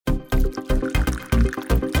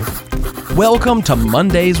Welcome to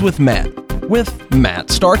Mondays with Matt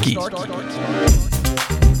Starkey.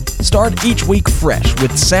 Start each week fresh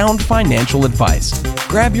with sound financial advice.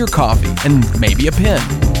 Grab your coffee and maybe a pen.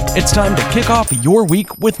 It's time to kick off your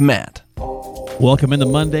week with Matt. Welcome into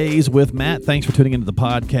Mondays with Matt. Thanks for tuning into the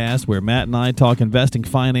podcast where Matt and I talk investing,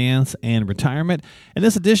 finance, and retirement. And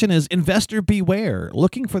this edition is Investor Beware,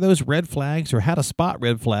 looking for those red flags or how to spot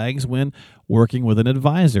red flags when working with an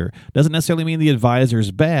advisor. Doesn't necessarily mean the advisor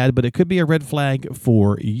is bad, but it could be a red flag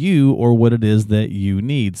for you or what it is that you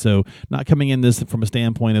need. So not coming in this from a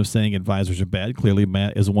standpoint of saying advisors are bad. Clearly,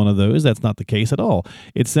 Matt is one of those. That's not the case at all.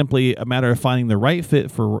 It's simply a matter of finding the right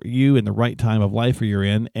fit for you in the right time of life you're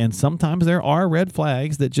in. And sometimes there are red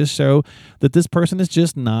flags that just show that this person is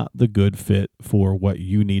just not the good fit for what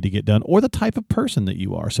you need to get done or the type of person that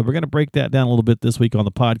you are. So we're going to break that down a little bit this week on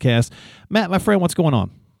the podcast. Matt, my friend, what's going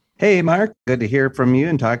on? Hey, Mark. Good to hear from you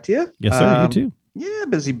and talk to you. Yes, sir. You too. Yeah,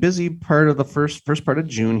 busy part of the first part of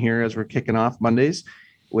June here as we're kicking off Mondays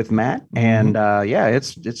with Matt. And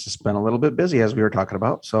it's just been a little bit busy as we were talking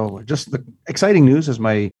about. So just the exciting news is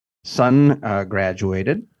my son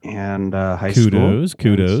graduated and high school.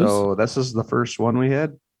 Kudos. So this is the first one we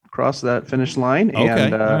had cross that finish line. Okay,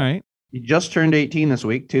 and, all right. He just turned 18 this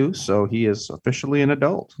week too. So he is officially an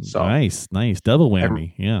adult. So Nice. Double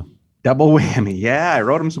whammy. Yeah. Double whammy. Yeah, I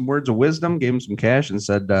wrote him some words of wisdom, gave him some cash, and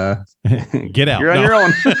said, "Get out. You're on your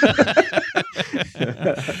own."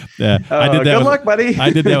 Yeah, I did that. Good luck, buddy. I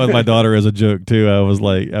did that with my daughter as a joke too. I was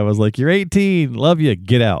like, "You're 18. Love you.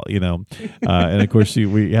 Get out." You know. And of course,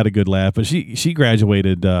 we had a good laugh. But she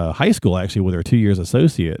graduated high school actually with her 2 years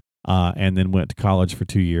associate. And then went to college for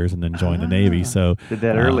 2 years and then joined the Navy. So did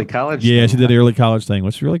that early college. Yeah, thing, she did the early college thing,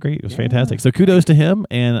 which was really great. It was fantastic. So kudos to him,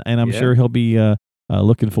 and I'm sure he'll be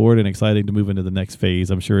looking forward and excited to move into the next phase.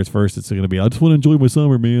 I'm sure at first it's going to be, I just want to enjoy my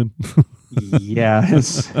summer, man.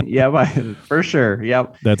 For sure.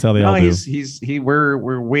 Yep. That's how they all do.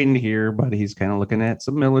 We're waiting to hear, but he's kind of looking at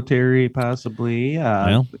some military possibly,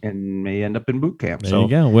 and may end up in boot camp. There you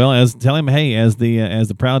go. Well, tell him, hey, as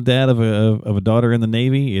the proud dad of a daughter in the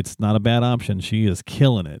Navy, it's not a bad option. She is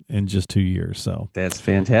killing it in just 2 years. So that's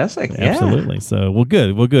fantastic. Absolutely. Yeah. So well,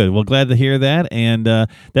 good. Well, glad to hear that. And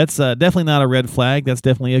that's definitely not a red flag. That's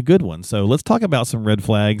definitely a good one. So let's talk about some red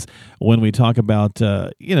flags when we talk about,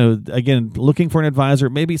 again, looking for an advisor,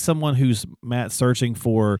 maybe someone who's, Matt, searching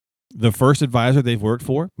for the first advisor they've worked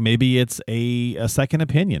for. Maybe it's a second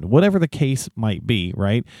opinion, whatever the case might be,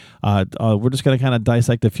 right? We're just going to kind of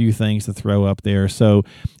dissect a few things to throw up there. So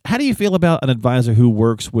how do you feel about an advisor who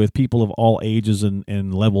works with people of all ages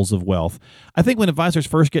and levels of wealth? I think when advisors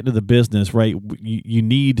first get into the business, right, you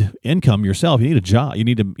need income yourself. You need a job. You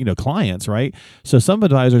need clients, right? So some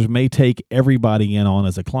advisors may take everybody on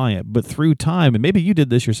as a client, but through time, and maybe you did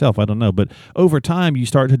this yourself, I don't know, but over time you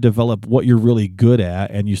start to develop what you're really good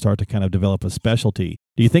at and you start to kind of develop a specialty.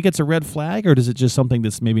 Do you think it's a red flag, or is it just something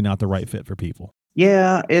that's maybe not the right fit for people?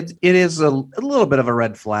 Yeah, it is a little bit of a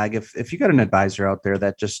red flag. If you got an advisor out there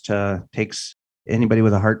that just takes anybody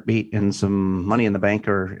with a heartbeat and some money in the bank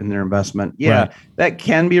or in their investment, right, that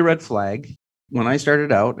can be a red flag. When I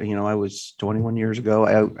started out, I was 21 years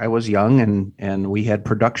ago. I was young and we had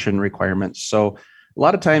production requirements. So a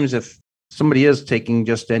lot of times if somebody is taking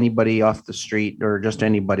just anybody off the street or just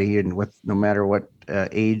anybody, and with no matter what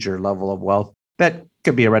age or level of wealth, that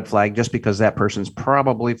could be a red flag just because that person's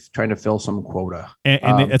probably trying to fill some quota.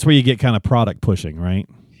 And that's where you get kind of product pushing, right?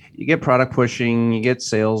 You get product pushing, you get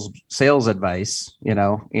sales advice,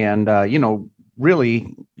 and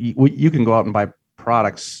really you can go out and buy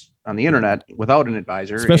products on the internet without an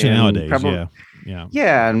advisor, especially nowadays.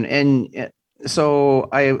 Yeah. And so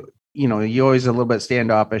you always a little bit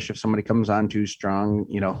standoffish if somebody comes on too strong,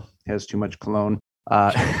 has too much cologne,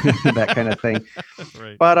 that kind of thing.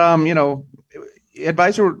 Right. But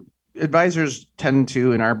advisors tend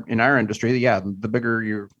to in our industry, the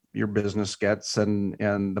bigger your business gets and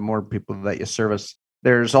the more people that you service,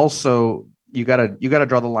 there's also you gotta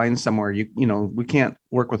draw the line somewhere. We can't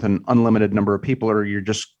work with an unlimited number of people, or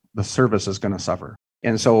the service is going to suffer.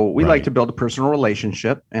 And so we like to build a personal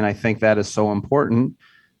relationship, and I think that is so important.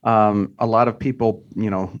 A lot of people,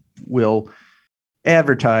 will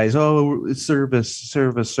advertise, it's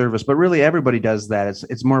service, but really everybody does that.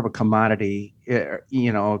 It's more of a commodity,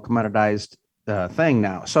 commoditized thing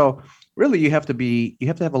now. So really you have to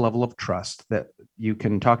have a level of trust that you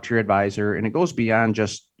can talk to your advisor, and it goes beyond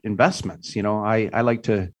just investments. I like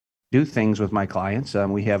to do things with my clients.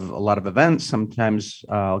 We have a lot of events. Sometimes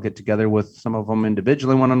I'll get together with some of them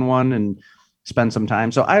individually, one-on-one, and spend some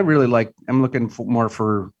time. So I'm looking more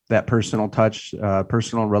for that personal touch,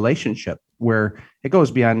 personal relationship where it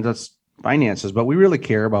goes beyond just finances, but we really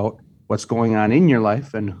care about what's going on in your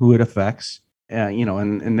life and who it affects.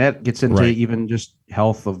 And that gets into Right. even just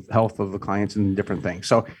health of the clients and different things.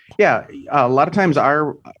 So yeah, a lot of times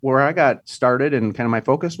where I got started and kind of my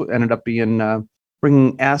focus ended up being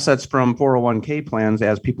bringing assets from 401k plans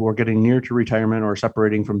as people were getting near to retirement or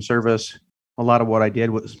separating from service. A lot of what I did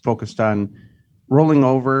was focused on rolling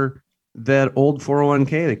over that old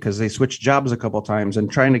 401k because they switched jobs a couple of times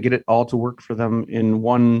and trying to get it all to work for them in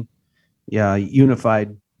one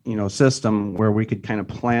unified system where we could kind of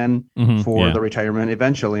plan for the retirement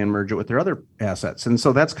eventually and merge it with their other assets. And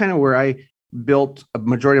so that's kind of where I built a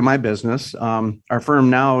majority of my business. Our firm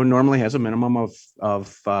now normally has a minimum of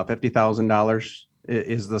 $50,000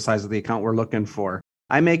 is the size of the account we're looking for.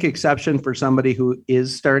 I make exception for somebody who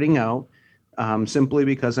is starting out simply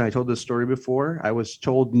because, and I told this story before, I was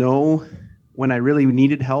told no when I really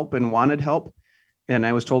needed help and wanted help. And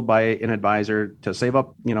I was told by an advisor to save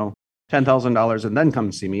up, $10,000 and then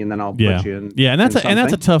come see me, and then I'll put you in. Yeah, and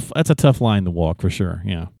that's a tough line to walk for sure.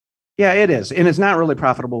 Yeah. Yeah, it is. And it's not really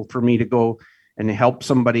profitable for me to go and help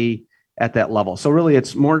somebody at that level. So really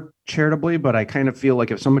it's more charitably, but I kind of feel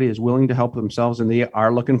like if somebody is willing to help themselves and they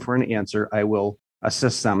are looking for an answer, I will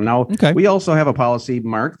assist them. Now, we also have a policy,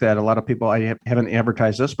 Mark, that a lot of people, I haven't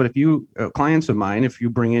advertised this, but if you, clients of mine, if you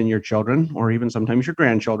bring in your children or even sometimes your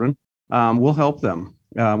grandchildren, we'll help them.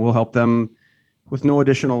 We'll help them with no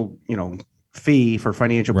additional, fee for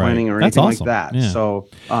financial planning or anything like that. Yeah. So,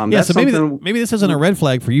 so maybe this isn't a red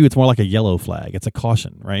flag for you. It's more like a yellow flag. It's a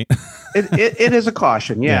caution, right? it is a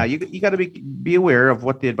caution. Yeah. You got to be aware of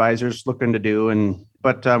what the advisor's looking to do.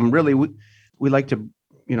 But really we like to,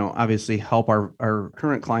 obviously help our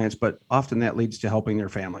current clients, but often that leads to helping their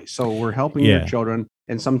families. So we're helping your children.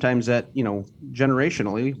 And sometimes that,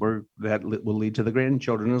 generationally, that will lead to the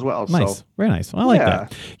grandchildren as well. Nice, so, very nice. I like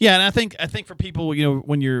that. Yeah, and I think for people,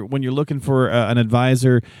 when you're looking for an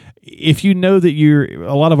advisor, if you know that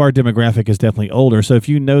a lot of our demographic is definitely older. So if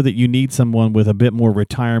you know that you need someone with a bit more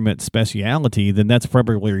retirement speciality, then that's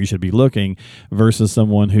probably where you should be looking versus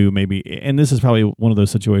someone who maybe, and this is probably one of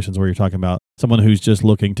those situations where you're talking about someone who's just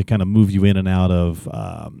looking to kind of move you in and out of,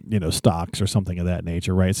 stocks or something of that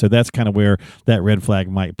nature, right? So that's kind of where that red flag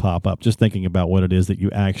might pop up, just thinking about what it is that you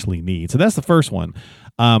actually need. So that's the first one.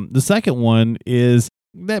 The second one is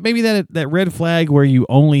that maybe that red flag where you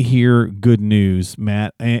only hear good news,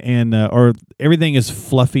 Matt, and or everything is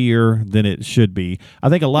fluffier than it should be. I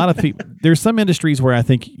think a lot of people, there's some industries where I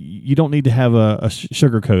think you don't need to have a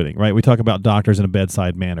sugar coating, right? We talk about doctors in a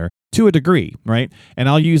bedside manner to a degree, right? And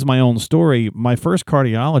I'll use my own story. My first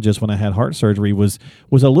cardiologist when I had heart surgery was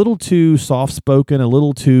a little too soft-spoken, a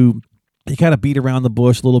little too, he kind of beat around the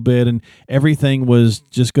bush a little bit, and everything was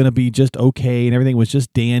just going to be just okay, and everything was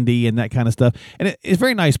just dandy and that kind of stuff. And it's a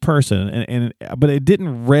very nice person, but it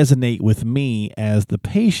didn't resonate with me as the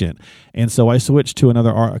patient. And so I switched to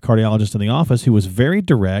another cardiologist in the office who was very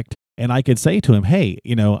direct. And I could say to him, hey,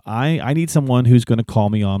 I need someone who's going to call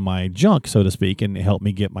me on my junk, so to speak, and help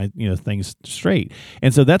me get my, things straight.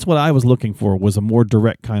 And so that's what I was looking for, was a more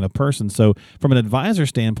direct kind of person. So from an advisor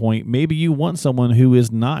standpoint, maybe you want someone who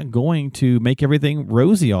is not going to make everything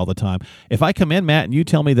rosy all the time. If I come in, Matt, and you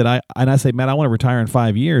tell me that I say, Matt, I want to retire in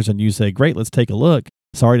 5 years, and you say, great, let's take a look.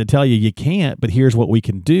 Sorry to tell you, you can't, but here's what we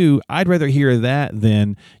can do. I'd rather hear that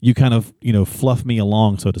than you kind of, fluff me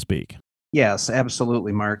along, so to speak. Yes,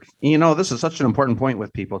 absolutely, Mark. This is such an important point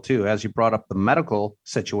with people too. As you brought up the medical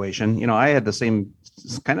situation, I had the same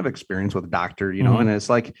kind of experience with a doctor, and it's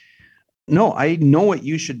like, no, I know what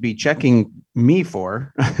you should be checking me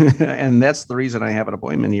for. And that's the reason I have an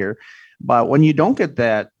appointment here. But when you don't get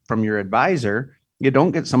that from your advisor, you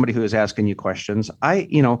don't get somebody who is asking you questions.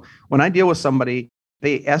 When I deal with somebody,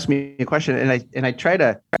 they ask me a question and I try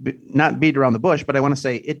to not beat around the bush, but I want to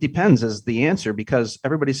say it depends is the answer because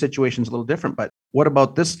everybody's situation is a little different. But what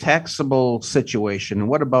about this taxable situation? And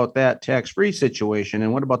what about that tax-free situation?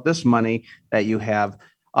 And what about this money that you have?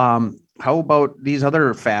 How about these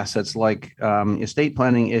other facets like estate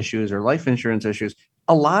planning issues or life insurance issues?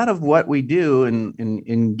 A lot of what we do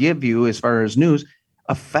and give you as far as news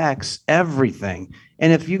affects everything.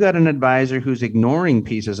 And if you got an advisor who's ignoring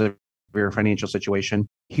pieces of your financial situation,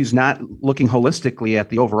 he's not looking holistically at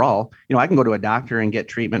the overall. I can go to a doctor and get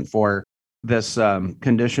treatment for this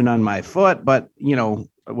condition on my foot, but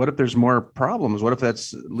what if there's more problems? What if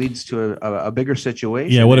that leads to a bigger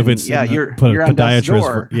situation? Yeah. What if it's you're on death's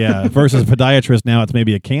door. Versus a podiatrist. Now it's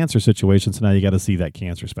maybe a cancer situation, so now you got to see that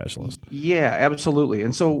cancer specialist. Yeah, absolutely.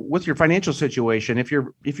 And so with your financial situation, if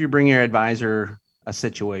you bring your advisor a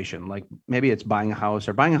situation like maybe it's buying a house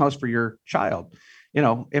for your child.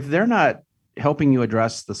 If they're not helping you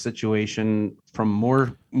address the situation from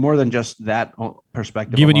more than just that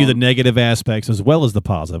perspective, giving you the alone. negative aspects as well as the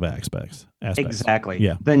positive aspects. Exactly.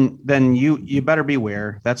 Yeah. Then you better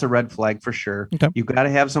beware. That's a red flag for sure. Okay. You got to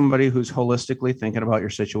have somebody who's holistically thinking about your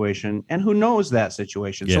situation and who knows that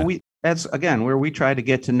situation. Yeah. So that's again where we try to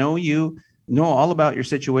get to know you, know all about your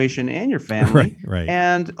situation and your family. Right.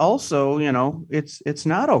 And also, it's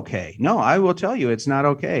not okay. No, I will tell you, it's not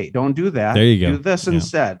okay. Don't do that. There you go. Do this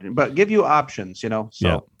instead, but give you options, So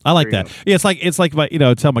yeah. I like that. Yeah, it's like my,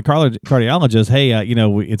 tell my cardiologist, hey,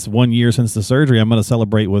 it's 1 year since the surgery. I'm going to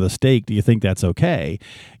celebrate with a steak. Do you think that's okay?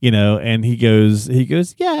 And he goes,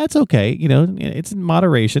 yeah, it's okay. It's in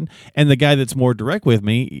moderation. And the guy that's more direct with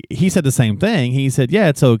me, he said the same thing. He said, yeah,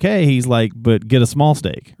 it's okay. He's like, but get a small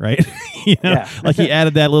steak, right? Like he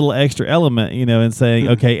added that little extra element, and saying,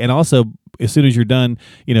 okay, and also, as soon as you're done,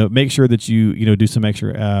 make sure that you do some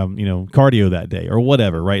extra, cardio that day or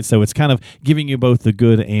whatever, right? So it's kind of giving you both the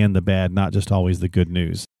good and the bad, not just always the good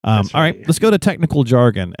news. All right, let's go to technical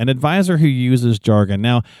jargon. An advisor who uses jargon.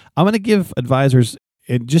 Now, I'm going to give advisors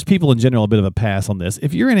and just people in general a bit of a pass on this.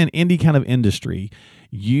 If you're in any kind of industry,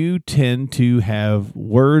 you tend to have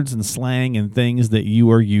words and slang and things that you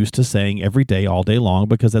are used to saying every day, all day long,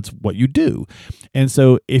 because that's what you do. And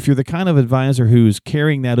so if you're the kind of advisor who's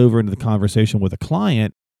carrying that over into the conversation with a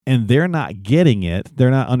client and they're not getting it,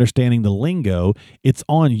 they're not understanding the lingo, it's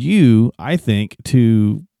on you, I think,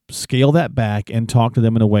 to scale that back and talk to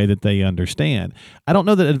them in a way that they understand. I don't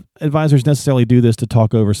know that advisors necessarily do this to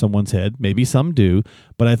talk over someone's head. Maybe some do,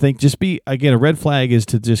 but I think a red flag is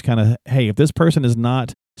to just kind of, hey, if this person is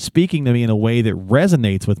not speaking to me in a way that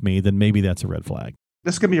resonates with me, then maybe that's a red flag.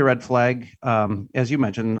 This can be a red flag. As you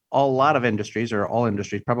mentioned, a lot of industries or all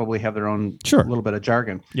industries probably have their own little bit of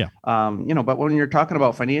jargon. Yeah. But when you're talking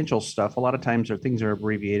about financial stuff, a lot of times things are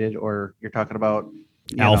abbreviated, or you're talking about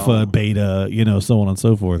alpha, beta, so on and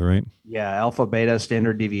so forth, right? Yeah, alpha, beta,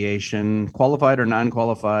 standard deviation, qualified or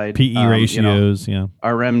non-qualified. PE ratios,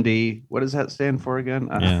 RMD. What does that stand for again?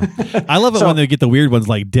 Yeah. I love it when they get the weird ones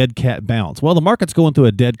like dead cat bounce. Well, the market's going through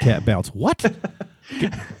a dead cat bounce. What?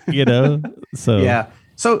 So. Yeah.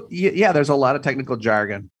 So, there's a lot of technical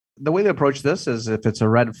jargon. The way to approach this is if it's a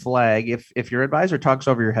red flag, if your advisor talks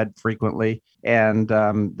over your head frequently and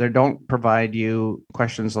they don't provide you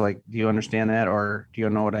questions like, do you understand that? Or do you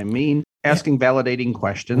know what I mean? Asking validating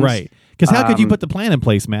questions. Right. Because how could you put the plan in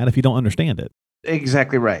place, Matt, if you don't understand it?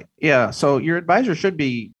 Exactly right. Yeah. So your advisor should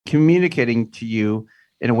be communicating to you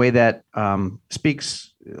in a way that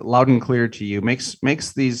speaks loud and clear to you,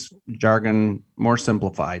 makes these jargon more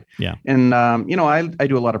simplified. Yeah. And, I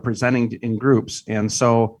do a lot of presenting in groups. And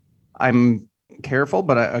so I'm careful,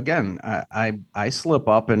 but I slip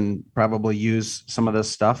up and probably use some of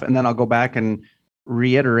this stuff. And then I'll go back and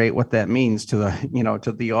reiterate what that means to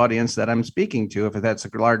the audience that I'm speaking to, if that's a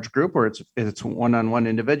large group or it's one-on-one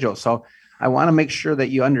individual. So I want to make sure that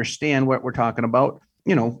you understand what we're talking about.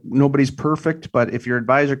 Nobody's perfect, but if your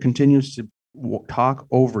advisor continues to talk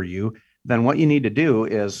over you, then what you need to do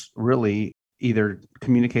is really either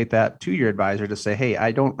communicate that to your advisor to say, hey,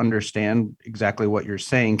 I don't understand exactly what you're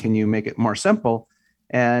saying. Can you make it more simple?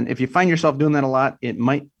 And if you find yourself doing that a lot, it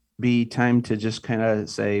might be time to just kind of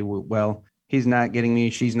say, well, he's not getting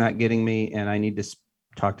me, she's not getting me, and I need to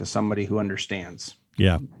talk to somebody who understands.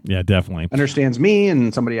 Yeah, definitely. Understands me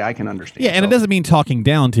and somebody I can understand. Yeah, and it doesn't mean talking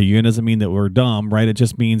down to you. It doesn't mean that we're dumb, right? It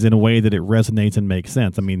just means in a way that it resonates and makes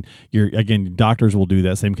sense. I mean, doctors will do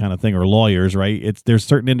that same kind of thing, or lawyers, right? There's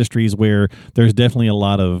certain industries where there's definitely a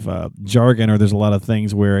lot of jargon, or there's a lot of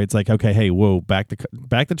things where it's like, okay, hey, whoa, back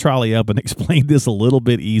the trolley up and explain this a little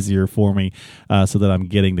bit easier for me, so that I'm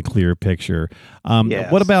getting the clear picture.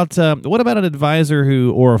 Yes. What about an advisor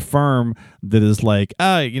or a firm that is like,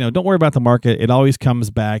 don't worry about the market. It always comes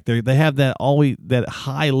back. They have that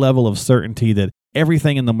high level of certainty that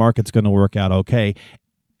everything in the market's going to work out okay.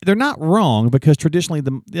 They're not wrong, because traditionally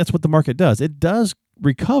that's what the market does. It does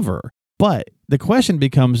recover. But the question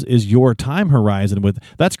becomes, is your time horizon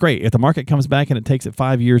that's great. If the market comes back and it takes it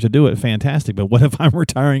 5 years to do it, fantastic. But what if I'm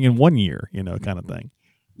retiring in 1 year, kind of thing?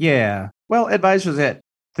 Yeah. Well, advisors that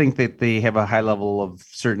think that they have a high level of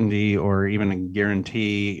certainty or even a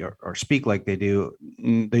guarantee or speak like they do,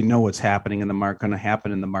 they know what's happening in the market, going to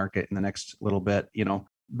happen in the market in the next little bit,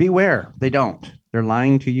 beware. They don't. They're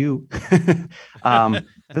lying to you.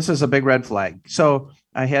 This is a big red flag. So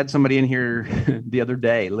I had somebody in here the other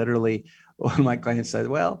day, literally one of my clients said,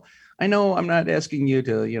 well, I know I'm not asking you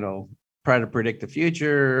to, try to predict the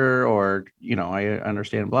future or, I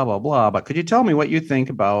understand blah, blah, blah, but could you tell me what you think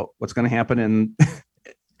about what's going to happen in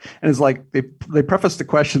it's like they preface the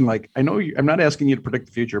question like, I know I'm not asking you to predict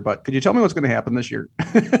the future, but could you tell me what's going to happen this year?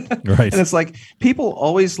 Right. And it's like people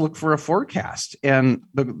always look for a forecast, and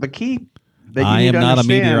the key that you I need am to not a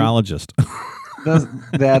understand, meteorologist.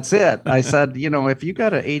 that's it. I said, if you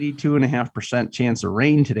got an 82.5% chance of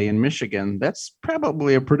rain today in Michigan, that's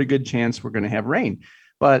probably a pretty good chance we're going to have rain.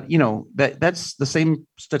 But that's the same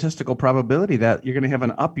statistical probability that you're going to have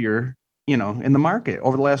an up year, in the market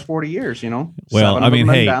over the last 40 years. Well, I mean,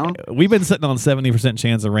 hey, we've been sitting on 70%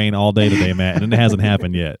 chance of rain all day today, Matt, and it hasn't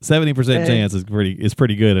happened yet. 70% chance is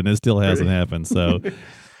pretty good, and it still hasn't happened. So,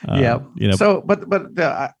 yeah. So, but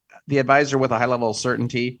the advisor with a high level of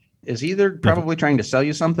certainty is either probably trying to sell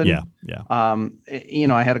you something. Yeah.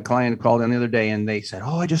 I had a client called in the other day, and they said,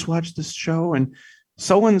 "Oh, I just watched this show, and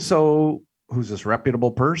so, who's this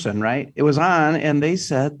reputable person, right? It was on, and they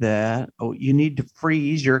said that, you need to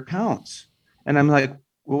freeze your accounts." And I'm like,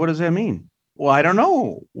 "Well, what does that mean?" "Well, I don't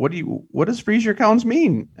know. What does freeze your accounts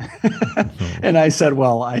mean?" And I said,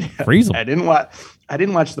 "Well, freeze them. I didn't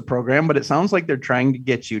watch the program, but it sounds like they're trying to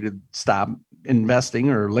get you to stop investing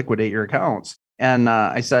or liquidate your accounts." And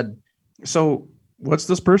I said, "So what's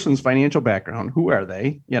this person's financial background? Who are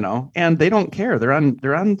they?" And they don't care. They're on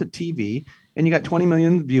the TV, and you got 20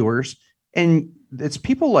 million viewers. And it's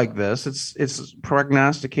people like this, it's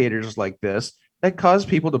prognosticators like this that cause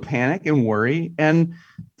people to panic and worry and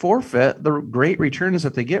forfeit the great returns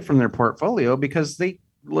that they get from their portfolio because they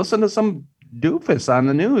listen to some doofus on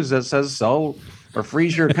the news that says sell or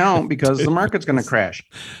freeze your account because the market's going to crash.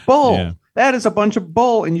 Bull. Yeah. That is a bunch of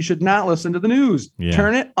bull, and you should not listen to the news. Yeah.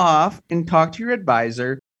 Turn it off and talk to your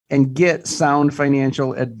advisor and get sound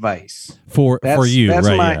financial advice for you. That's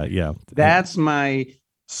right. That's my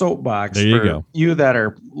soapbox for you that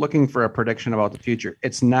are looking for a prediction about the future.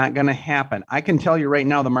 It's not going to happen. I can tell you right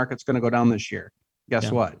now the market's going to go down this year.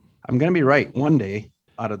 Guess what? I'm going to be right one day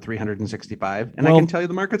out of 365, and I can tell you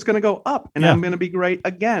the market's going to go up, and I'm going to be right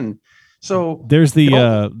again. So there's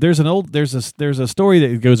there's a story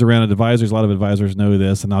that goes around at advisors. A lot of advisors know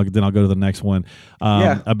this, and I'll go to the next one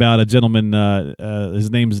about a gentleman.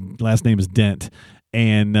 His last name is Dent.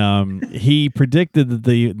 And he predicted that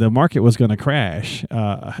the market was going to crash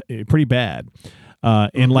pretty bad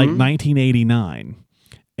in like 1989.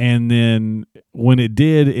 And then when it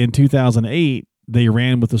did in 2008, they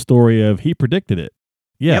ran with the story of he predicted it.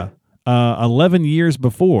 Yeah. Yep. 11 years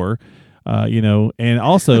before, and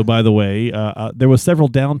also, by the way, there was several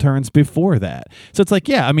downturns before that. So it's like,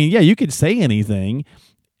 you could say anything.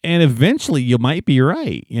 And eventually you might be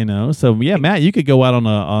right, So Matt, you could go out on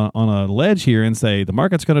a ledge here and say the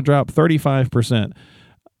market's going to drop 35%.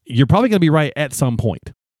 You're probably going to be right at some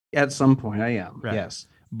point. At some point, I am. Right. Yes.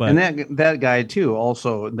 But and that guy too,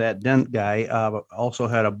 also that Dent guy, also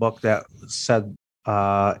had a book that said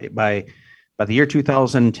by the year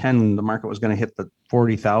 2010 the market was going to hit the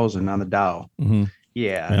 40,000 on the Dow. Mm-hmm.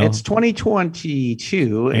 Yeah, it's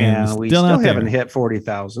 2022 and we still haven't hit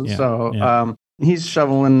 40,000. Yeah. So. He's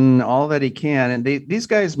shoveling all that he can. And these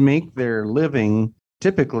guys make their living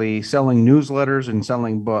typically selling newsletters and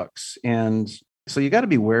selling books. And so you got to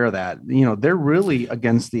be aware of that. They're really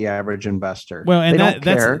against the average investor. Well, and they don't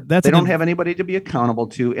care. They don't have anybody to be accountable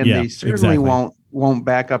to. And they certainly won't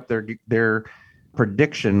back up their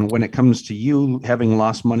prediction when it comes to you having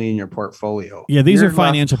lost money in your portfolio. Yeah, these are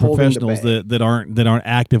financial professionals that aren't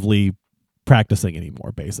actively practicing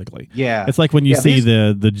anymore, basically. Yeah, it's like when you see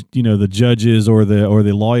the judges or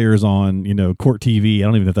the lawyers on court TV. I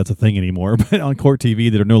don't even know if that's a thing anymore, but on court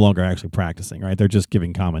TV that are no longer actually practicing. Right, they're just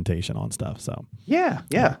giving commentation on stuff. So yeah.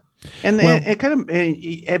 And it kind of,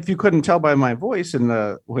 if you couldn't tell by my voice and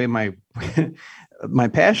the way my my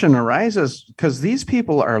passion arises, because these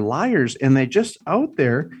people are liars and they just out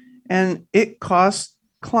there, and it costs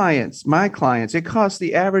my clients, it costs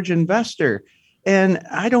the average investor. And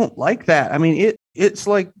I don't like that. I mean, it's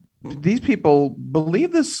like these people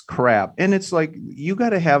believe this crap, and it's like you got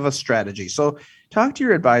to have a strategy. So talk to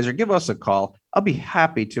your advisor, give us a call. I'll be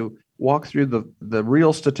happy to walk through the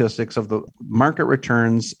real statistics of the market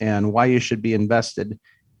returns and why you should be invested.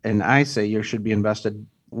 And I say you should be invested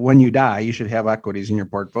when you die. You should have equities in your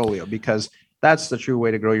portfolio because that's the true way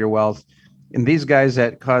to grow your wealth. And these guys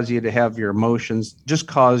that cause you to have your emotions just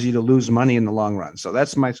cause you to lose money in the long run. So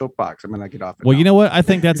that's my soapbox. I'm going to get off it. Well, you know what? I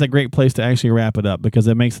think that's a great place to actually wrap it up because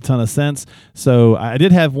it makes a ton of sense. So I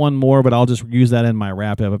did have one more, but I'll just use that in my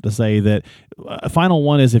wrap up to say that a final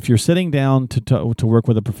one is if you're sitting down to work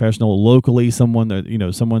with a professional locally, someone that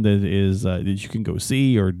is that you can go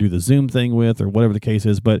see or do the Zoom thing with or whatever the case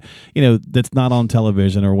is, but that's not on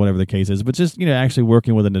television or whatever the case is, but just actually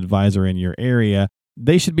working with an advisor in your area.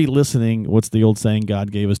 they should be listening. What's the old saying?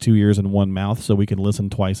 God gave us 2 ears and 1 mouth so we can listen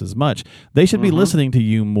twice as much. They should be listening to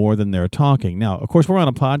you more than they're talking. Now, of course, we're on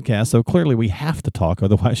a podcast, so clearly we have to talk.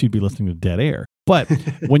 Otherwise, you'd be listening to dead air. But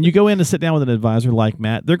when you go in to sit down with an advisor like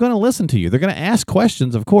Matt, they're going to listen to you. They're going to ask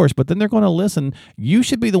questions, of course, but then they're going to listen. You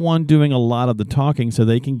should be the one doing a lot of the talking so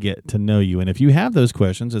they can get to know you. And if you have those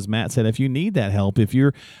questions, as Matt said, if you need that help, if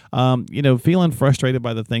you're feeling frustrated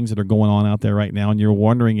by the things that are going on out there right now and you're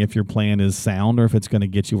wondering if your plan is sound or if it's going to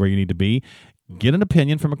get you where you need to be, get an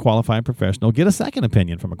opinion from a qualified professional. Get a second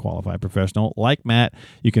opinion from a qualified professional like Matt.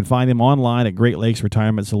 You can find him online at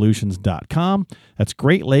GreatLakesRetirementSolutions.com. That's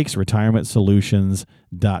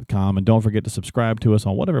GreatLakesRetirementSolutions.com. And don't forget to subscribe to us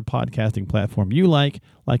on whatever podcasting platform you like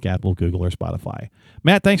Apple, Google, or Spotify.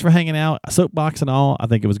 Matt, thanks for hanging out. Soapbox and all, I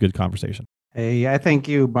think it was a good conversation. Hey, I thank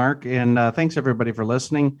you, Mark, and thanks everybody for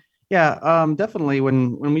listening. Yeah, definitely.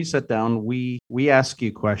 When we sit down, we ask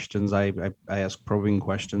you questions. I ask probing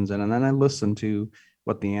questions, and then I listen to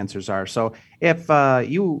what the answers are. So if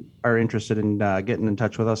you are interested in getting in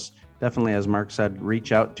touch with us, definitely, as Mark said,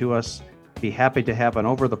 reach out to us. Be happy to have an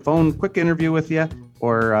over-the-phone quick interview with you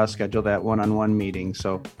or schedule that one-on-one meeting.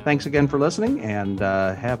 So thanks again for listening, and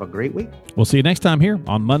have a great week. We'll see you next time here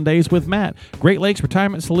on Mondays with Matt.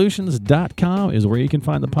 GreatLakesRetirementSolutions.com is where you can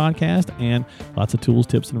find the podcast and lots of tools,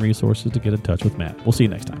 tips, and resources to get in touch with Matt. We'll see you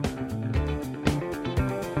next time.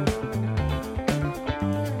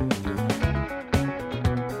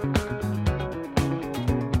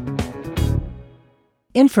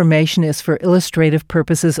 Information is for illustrative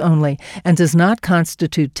purposes only and does not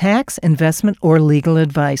constitute tax, investment, or legal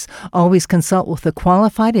advice. Always consult with a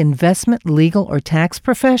qualified investment, legal, or tax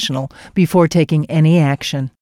professional before taking any action.